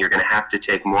out, again, you're going to have to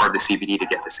take more of the CBD to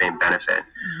get the same benefit.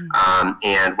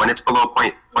 And when it's below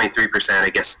 0.3%, I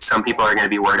guess some people are going to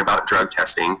be worried about drug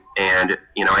testing. And,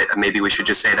 maybe we should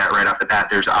just say that right off the bat.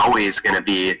 There's always going to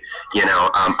be,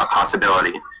 a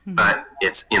possibility. But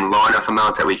it's in low enough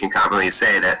amounts that we can confidently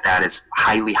say that is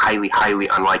highly, highly, highly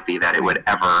unlikely that it would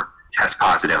ever test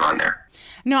positive on there.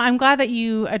 No, I'm glad that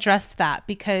you addressed that,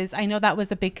 because I know that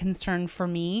was a big concern for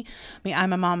me. I mean,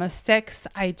 I'm a mom of 6.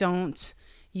 I don't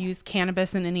use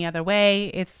cannabis in any other way.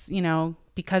 It's,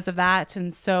 because of that.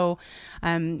 And so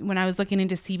when I was looking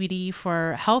into CBD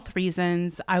for health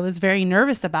reasons, I was very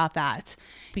nervous about that,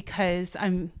 because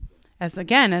as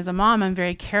a mom, I'm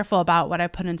very careful about what I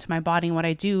put into my body and what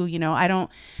I do.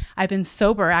 I've been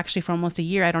sober actually for almost a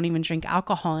year. I don't even drink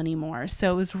alcohol anymore.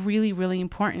 So it was really, really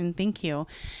important. Thank you.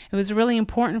 It was really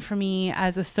important for me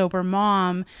as a sober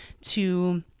mom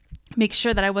to make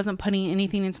sure that I wasn't putting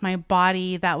anything into my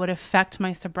body that would affect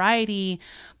my sobriety,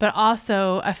 but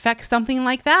also affect something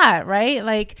like that,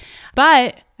 right?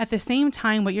 But at the same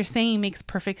time, what you're saying makes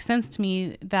perfect sense to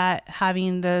me, that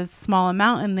having the small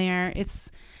amount in there, it's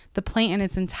the plant in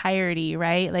its entirety,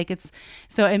 right?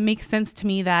 So it makes sense to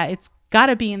me that it's got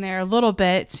to be in there a little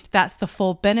bit. That's the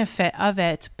full benefit of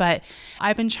it. But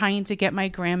I've been trying to get my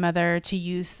grandmother to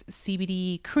use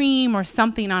CBD cream or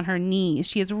something on her knees.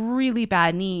 She has really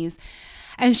bad knees.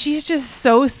 And she's just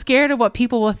so scared of what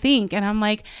people will think. And I'm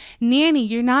like, Nanny,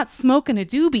 you're not smoking a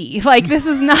doobie. This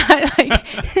is not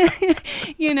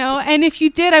and if you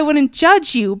did, I wouldn't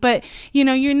judge you. But,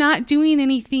 you're not doing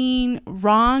anything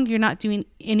wrong. You're not doing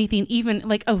anything even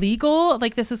illegal.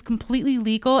 This is completely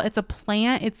legal. It's a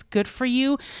plant. It's good for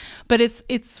you. But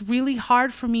it's really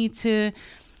hard for me to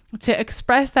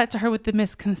express that to her with the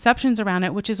misconceptions around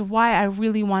it, which is why I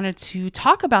really wanted to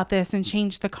talk about this and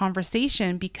change the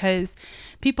conversation, because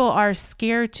people are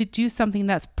scared to do something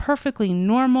that's perfectly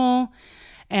normal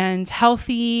and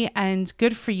healthy and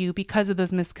good for you because of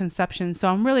those misconceptions. So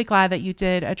I'm really glad that you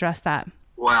did address that.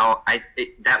 Well,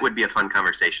 that would be a fun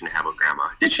conversation to have with Grandma.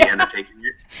 Did she end up taking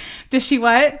it? Did she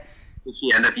what? Did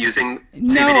she end up using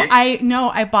CBD?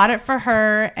 I bought it for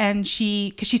her, and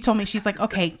because she told me, she's like,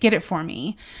 okay, get it for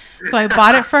me. So I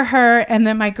bought it for her, and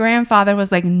then my grandfather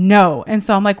was like, no. And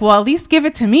so I'm like, well, at least give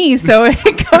it to me so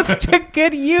it goes to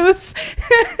good use.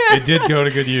 It did go to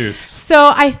good use.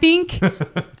 So I think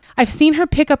I've seen her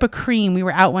pick up a cream. We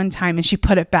were out one time and she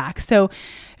put it back. So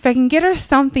if I can get her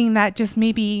something that just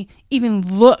maybe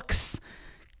even looks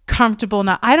comfortable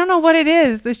now. I don't know what it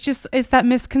is. It's that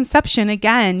misconception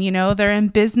again, they're in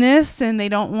business and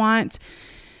they're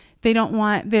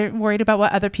worried about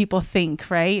what other people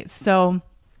think. Right. So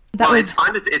it's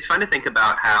fun to think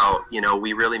about how,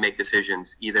 we really make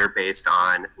decisions either based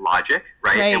on logic,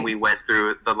 right? And we went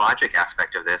through the logic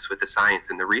aspect of this with the science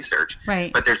and the research.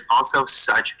 Right. But there's also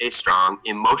such a strong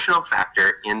emotional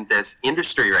factor in this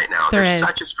industry right now. There's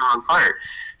such a strong part.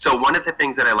 So one of the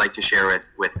things that I like to share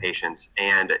with patients,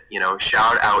 and,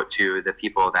 shout out to the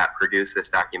people that produce this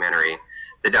documentary.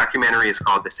 The documentary is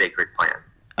called The Sacred Plant.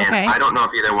 And I don't know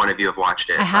if either one of you have watched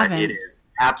it. I haven't. But it is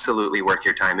absolutely worth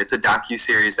your time. It's a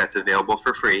docu-series that's available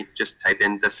for free. Just type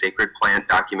in The Sacred Plant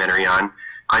documentary on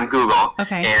Google.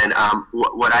 Okay. And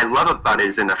what I love about it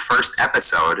is in the first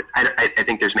episode, I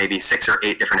think there's maybe 6 or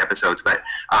 8 different episodes, but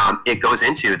it goes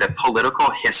into the political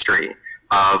history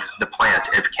of the plant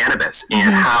of cannabis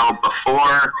and how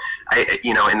before,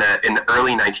 in the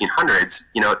early 1900s,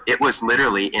 it was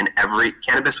literally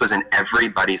cannabis was in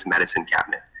everybody's medicine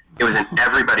cabinet. It was in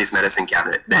everybody's medicine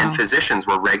cabinet. Wow. And physicians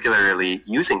were regularly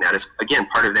using that as, again,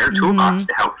 part of their toolbox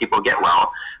to help people get well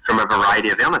from a variety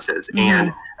of illnesses.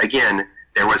 And again,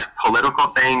 there was political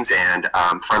things and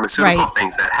pharmaceutical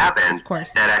things that happened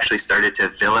that actually started to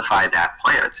vilify that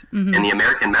plant. And the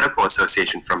American Medical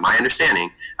Association, from my understanding,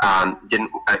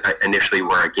 didn't initially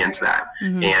were against that.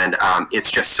 And it's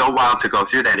just so wild to go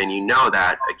through that. And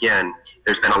that, again,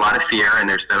 there's been a lot of fear and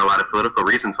there's been a lot of political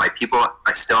reasons why people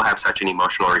still have such an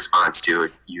emotional response to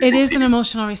using CBD. It is an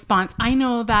emotional response. I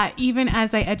know that even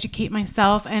as I educate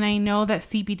myself, and I know that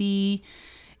CBD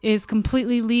is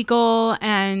completely legal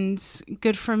and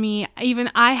good for me. Even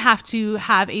I have to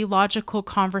have a logical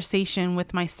conversation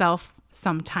with myself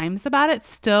sometimes about it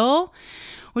still,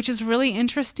 which is really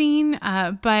interesting.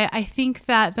 But I think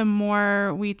that the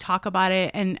more we talk about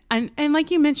it, and like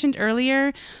you mentioned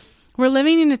earlier, we're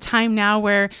living in a time now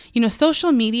where,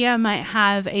 social media might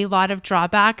have a lot of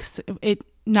drawbacks. It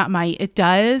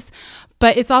does,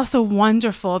 but it's also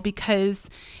wonderful because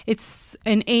it's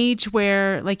an age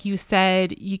where, like you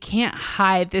said, you can't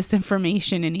hide this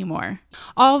information anymore.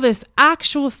 All this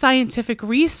actual scientific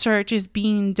research is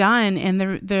being done, and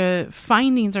the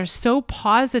findings are so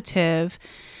positive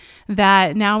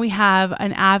that now we have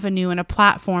an avenue and a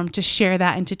platform to share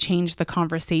that and to change the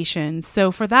conversation.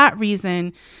 So for that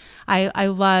reason, I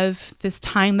love this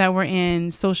time that we're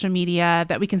in, social media,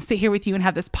 that we can sit here with you and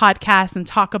have this podcast and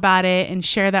talk about it and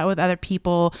share that with other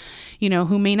people,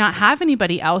 who may not have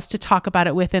anybody else to talk about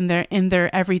it with in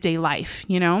their everyday life,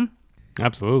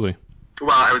 Absolutely.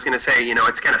 Well, I was going to say,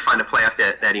 it's kind of fun to play off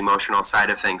that emotional side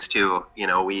of things too.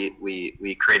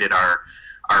 We created our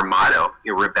motto,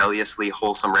 rebelliously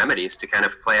wholesome remedies, to kind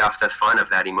of play off the fun of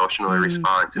that emotional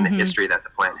response and the history that the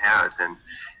plant has. And,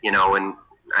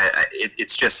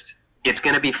 it's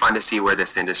going to be fun to see where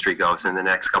this industry goes in the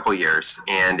next couple of years.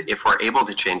 And if we're able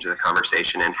to change the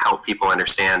conversation and help people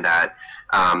understand that,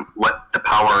 what the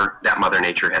power that Mother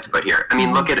Nature has put here. I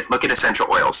mean, look at essential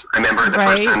oils. I remember the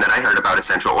first time that I heard about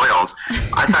essential oils,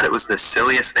 I thought it was the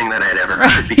silliest thing that I had ever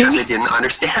heard because I didn't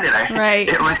understand it.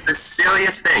 It was the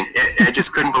silliest thing. I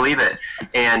just couldn't believe it.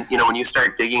 And, when you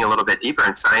start digging a little bit deeper,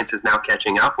 and science is now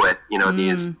catching up with,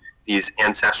 these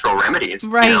ancestral remedies,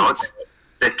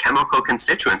 the chemical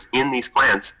constituents in these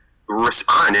plants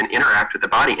respond and interact with the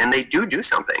body, and they do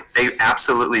something. They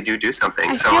absolutely do something.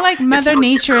 I feel like Mother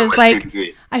Nature is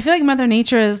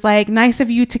like, nice of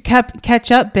you to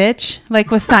catch up, bitch. Like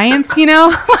with science,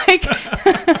 like.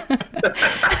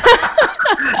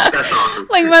 That's awesome.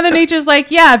 Like Mother Nature's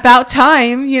like, yeah, about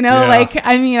time, like,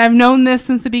 I mean, I've known this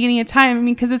since the beginning of time. I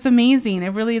mean, because it's amazing. It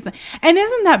really is. And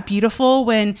isn't that beautiful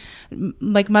when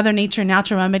like Mother Nature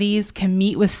natural remedies can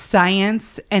meet with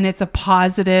science and it's a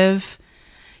positive,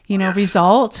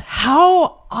 result?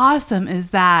 How awesome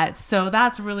is that? So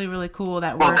that's really, really cool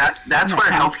that we're... Well, that's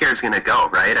where healthcare is going to go,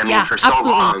 right? I mean, for so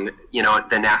long,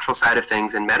 the natural side of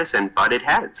things in medicine butted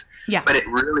heads. Yeah. But it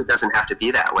really doesn't have to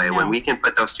be that way. No. When we can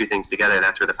put those two things together,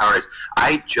 that's where the power is.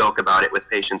 I joke about it with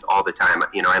patients all the time.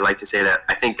 I like to say that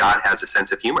I think God has a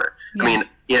sense of humor. Yeah. I mean,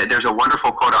 there's a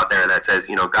wonderful quote out there that says,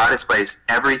 God has placed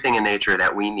everything in nature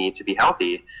that we need to be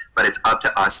healthy, but it's up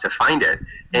to us to find it.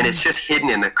 And it's just hidden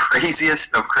in the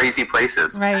craziest of crazy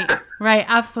places. Right, right,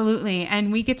 absolutely.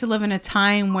 And we get to live in a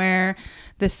time where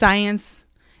the science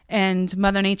and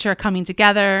Mother Nature are coming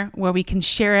together, where we can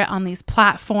share it on these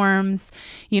platforms,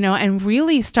 and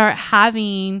really start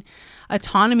having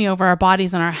autonomy over our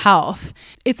bodies and our health.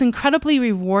 It's incredibly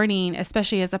rewarding,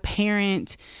 especially as a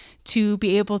parent, to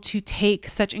be able to take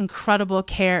such incredible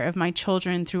care of my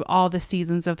children through all the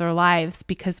seasons of their lives,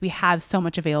 because we have so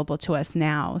much available to us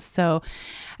now. So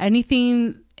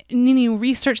anything any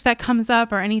research that comes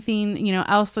up or anything,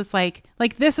 else that's like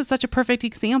this is such a perfect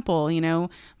example.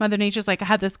 Mother Nature's like, I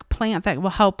have this plant that will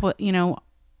help with,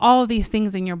 all of these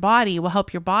things in your body will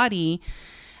help your body.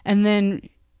 And then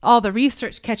all the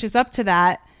research catches up to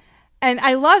that. And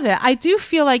I love it. I do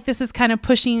feel like this is kind of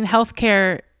pushing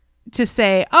healthcare to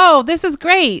say, oh, this is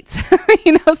great.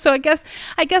 So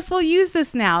I guess we'll use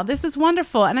this now. This is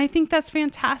wonderful. And I think that's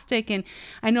fantastic. And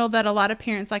I know that a lot of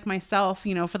parents like myself,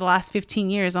 for the last 15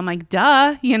 years, I'm like,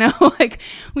 duh, like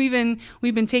we've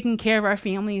been taking care of our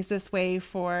families this way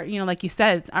for, like you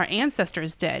said, our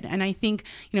ancestors did. And I think,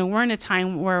 we're in a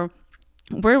time where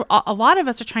a lot of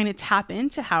us are trying to tap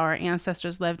into how our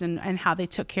ancestors lived and how they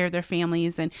took care of their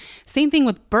families. And same thing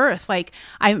with birth. Like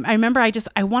I remember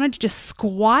I wanted to just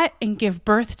squat and give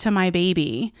birth to my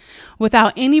baby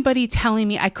without anybody telling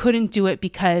me I couldn't do it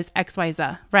because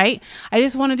XYZ, right? I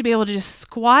just wanted to be able to just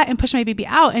squat and push my baby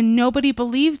out, and nobody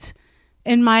believed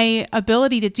in my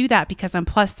ability to do that because I'm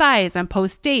plus size, I'm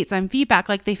post dates, I'm VBAC.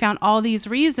 Like they found all these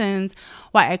reasons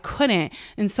why I couldn't.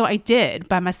 And so I did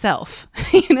by myself,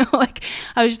 like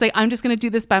I was just like, I'm just going to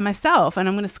do this by myself and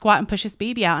I'm going to squat and push this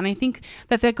baby out. And I think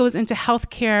that goes into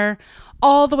healthcare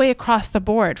all the way across the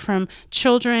board, from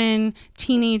children,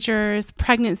 teenagers,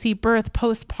 pregnancy, birth,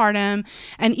 postpartum,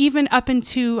 and even up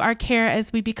into our care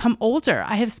as we become older.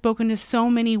 I have spoken to so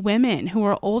many women who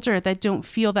are older that don't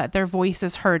feel that their voice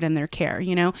is heard in their care,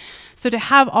 So to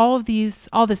have all this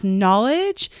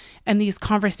knowledge and these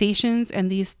conversations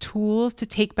and these tools to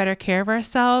take better care of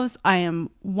ourselves, I am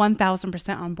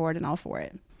 1000% on board and all for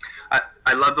it.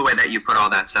 I love the way that you put all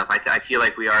that stuff. I feel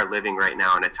like we are living right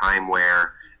now in a time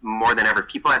where more than ever,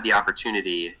 people have the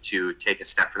opportunity to take a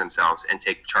step for themselves and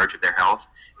take charge of their health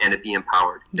and to be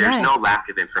empowered. There's no lack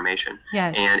of information.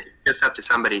 Yes. And it's just up to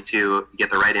somebody to get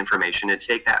the right information and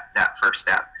take that first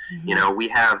step. Mm-hmm. We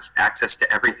have access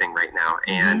to everything right now.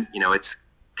 And, it's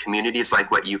communities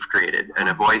like what you've created and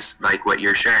a voice like what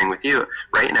you're sharing with you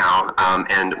right now,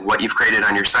 and what you've created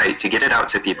on your site to get it out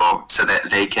to people so that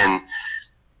they can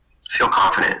feel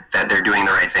confident that they're doing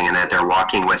the right thing and that they're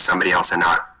walking with somebody else and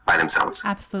not by themselves.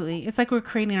 Absolutely. It's like we're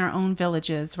creating our own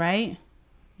villages, right?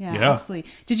 Yeah.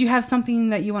 Absolutely. Did you have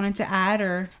something that you wanted to add,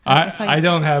 or? I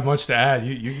don't have much to add.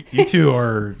 You two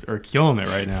are killing it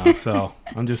right now. So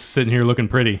I'm just sitting here looking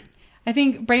pretty. I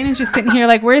think Brandon's just sitting here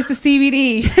like, where's the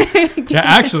CBD? Yeah,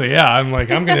 actually, yeah. I'm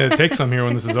going to take some here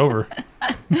when this is over.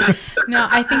 No,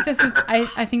 I think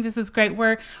this is great.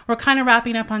 We're kind of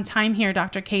wrapping up on time here,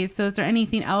 Dr. Kate. So is there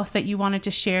anything else that you wanted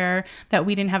to share that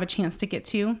we didn't have a chance to get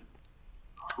to?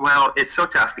 Well, it's so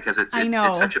tough because it's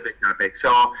such a big topic.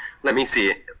 So let me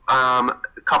see. A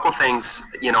couple things,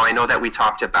 I know that we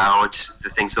talked about the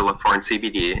things to look for in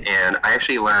CBD, and I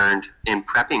actually learned in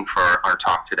prepping for our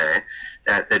talk today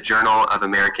that the Journal of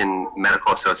American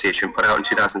Medical Association put out in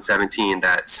 2017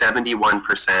 that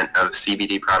 71% of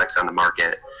CBD products on the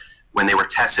market, when they were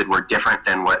tested, were different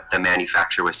than what the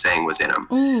manufacturer was saying was in them.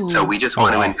 Ooh. So we just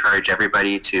want to encourage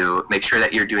everybody to make sure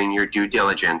that you're doing your due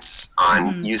diligence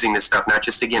on using this stuff, not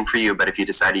just again for you, but if you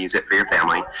decide to use it for your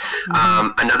family.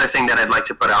 Another thing that I'd like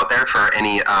to put out there for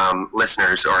any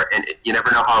listeners, and you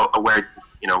never know how aware,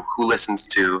 who listens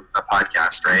to a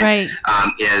podcast, right?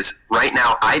 Is right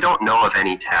now, I don't know of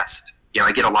any test.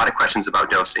 I get a lot of questions about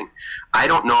dosing. I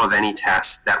don't know of any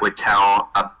test that would tell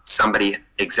somebody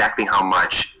exactly how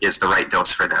much is the right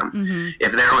dose for them.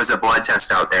 If there was a blood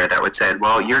test out there that would say,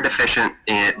 well, you're deficient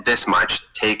in this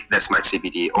much, take this much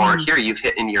CBD, or here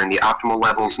you're in the optimal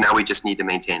levels, now we just need to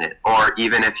maintain it. Or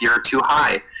even if you're too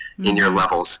high in your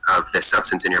levels of this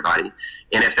substance in your body.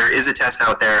 And if there is a test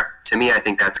out there, to me, I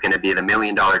think that's going to be the $1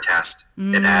 million test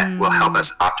that will help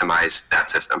us optimize that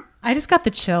system. I just got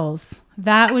the chills.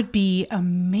 That would be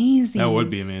amazing. That would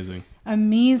be amazing.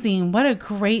 Amazing. What a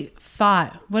great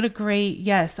thought. What a great,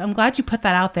 yes. I'm glad you put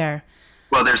that out there.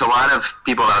 Well, there's a lot of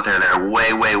people out there that are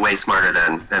way, way, way smarter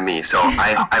than me. So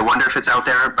I wonder if it's out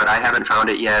there, but I haven't found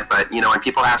it yet. But, when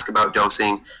people ask about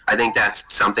dosing, I think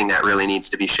that's something that really needs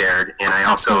to be shared. And I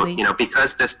also,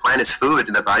 because this plant is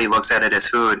food, the body looks at it as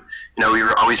food, we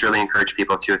always really encourage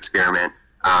people to experiment.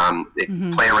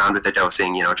 Play around with the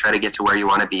dosing, try to get to where you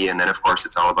want to be. And then, of course,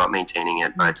 it's all about maintaining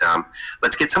it. But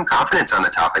let's get some confidence on the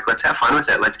topic. Let's have fun with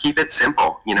it. Let's keep it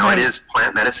simple. It is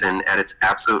plant medicine at its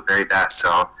absolute very best.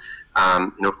 So,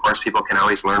 of course, people can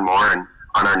always learn more and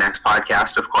on our next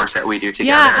podcast, of course, that we do together.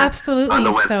 Yeah, absolutely. On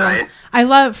the website. So I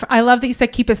love that you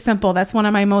said keep it simple. That's one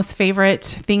of my most favorite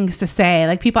things to say.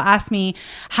 Like people ask me,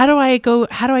 how do I go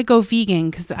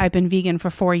vegan? Because I've been vegan for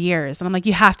 4 years. And I'm like,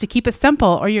 you have to keep it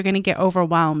simple or you're going to get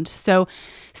overwhelmed. So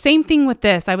same thing with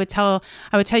this. I would tell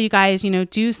you guys,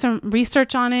 do some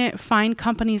research on it, find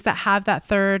companies that have that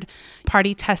third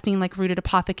party testing like Rooted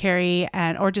Apothecary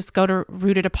or just go to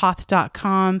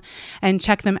rootedapoth.com and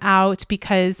check them out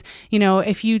because,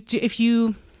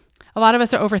 a lot of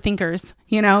us are overthinkers,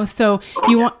 so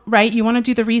you want to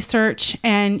do the research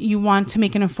and you want to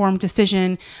make an informed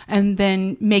decision and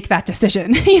then make that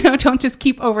decision, don't just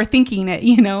keep overthinking it,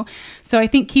 So I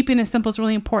think keeping it simple is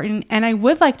really important. And I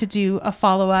would like to do a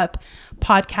follow-up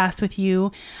podcast with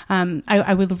you.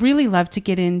 I would really love to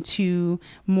get into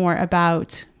more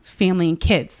about family and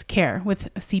kids care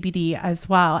with CBD as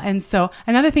well. And so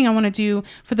another thing I want to do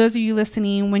for those of you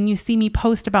listening, when you see me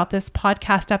post about this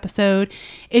podcast episode,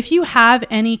 if you have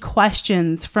any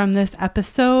questions from this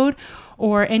episode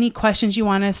or any questions you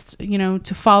want us,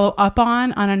 to follow up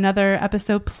on another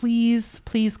episode, please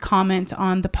comment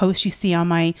on the post you see on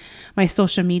my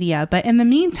social media. But in the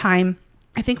meantime,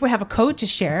 I think we have a code to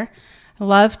share.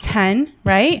 Love 10,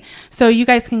 right? So you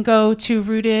guys can go to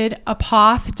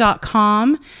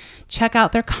rootedapoth.com, check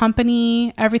out their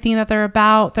company, everything that they're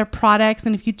about, their products.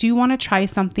 And if you do want to try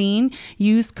something,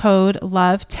 use code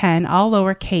LOVE10, all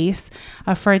lowercase,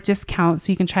 for a discount.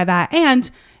 So you can try that. And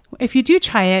if you do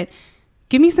try it,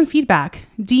 give me some feedback.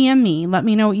 DM me. Let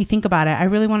me know what you think about it. I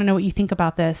really want to know what you think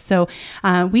about this. So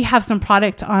we have some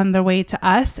product on the way to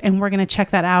us and we're going to check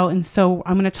that out. And so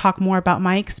I'm going to talk more about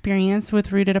my experience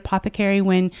with Rooted Apothecary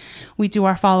when we do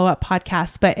our follow-up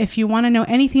podcast. But if you want to know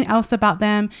anything else about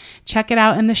them, check it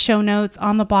out in the show notes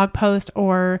on the blog post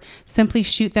or simply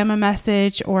shoot them a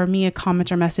message or me a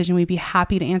comment or message and we'd be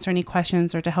happy to answer any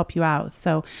questions or to help you out.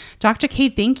 So Dr.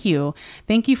 Kate, thank you.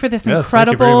 Thank you for this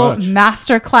incredible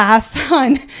masterclass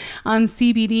on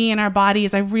CBD in our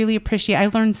bodies. I really appreciate it. I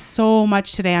learned so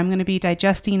much today. I'm going to be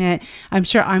digesting it. I'm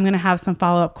sure I'm going to have some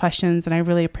follow-up questions and I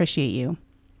really appreciate you.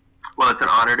 Well, it's an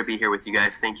honor to be here with you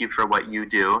guys. Thank you for what you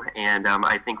do. And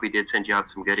I think we did send you out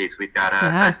some goodies. We've got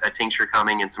a tincture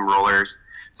coming and some rollers.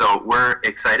 So we're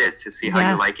excited to see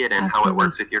how you like it and how it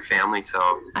works with your family.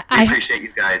 So we appreciate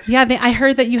you guys. Yeah, I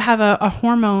heard that you have a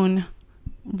hormone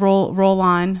roll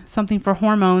on, something for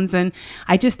hormones, and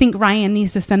I just think Ryan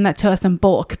needs to send that to us in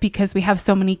bulk because we have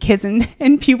so many kids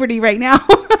in puberty right now.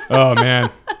 Oh man,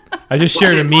 I just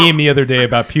shared a meme the other day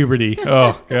about puberty.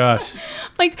 Oh gosh,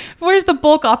 like where's the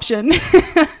bulk option?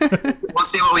 We'll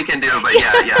see what we can do, but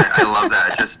yeah, I love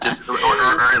that. Just or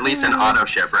at least an auto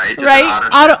ship, right? Just right.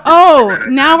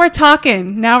 Now we're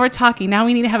talking. Now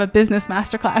we need to have a business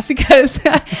masterclass because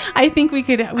I think we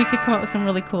could come up with some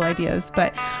really cool ideas.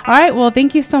 But all right, well,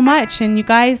 thank you so much, and you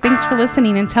guys, thanks for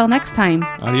listening. Until next time.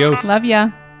 Adios. Love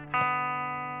ya.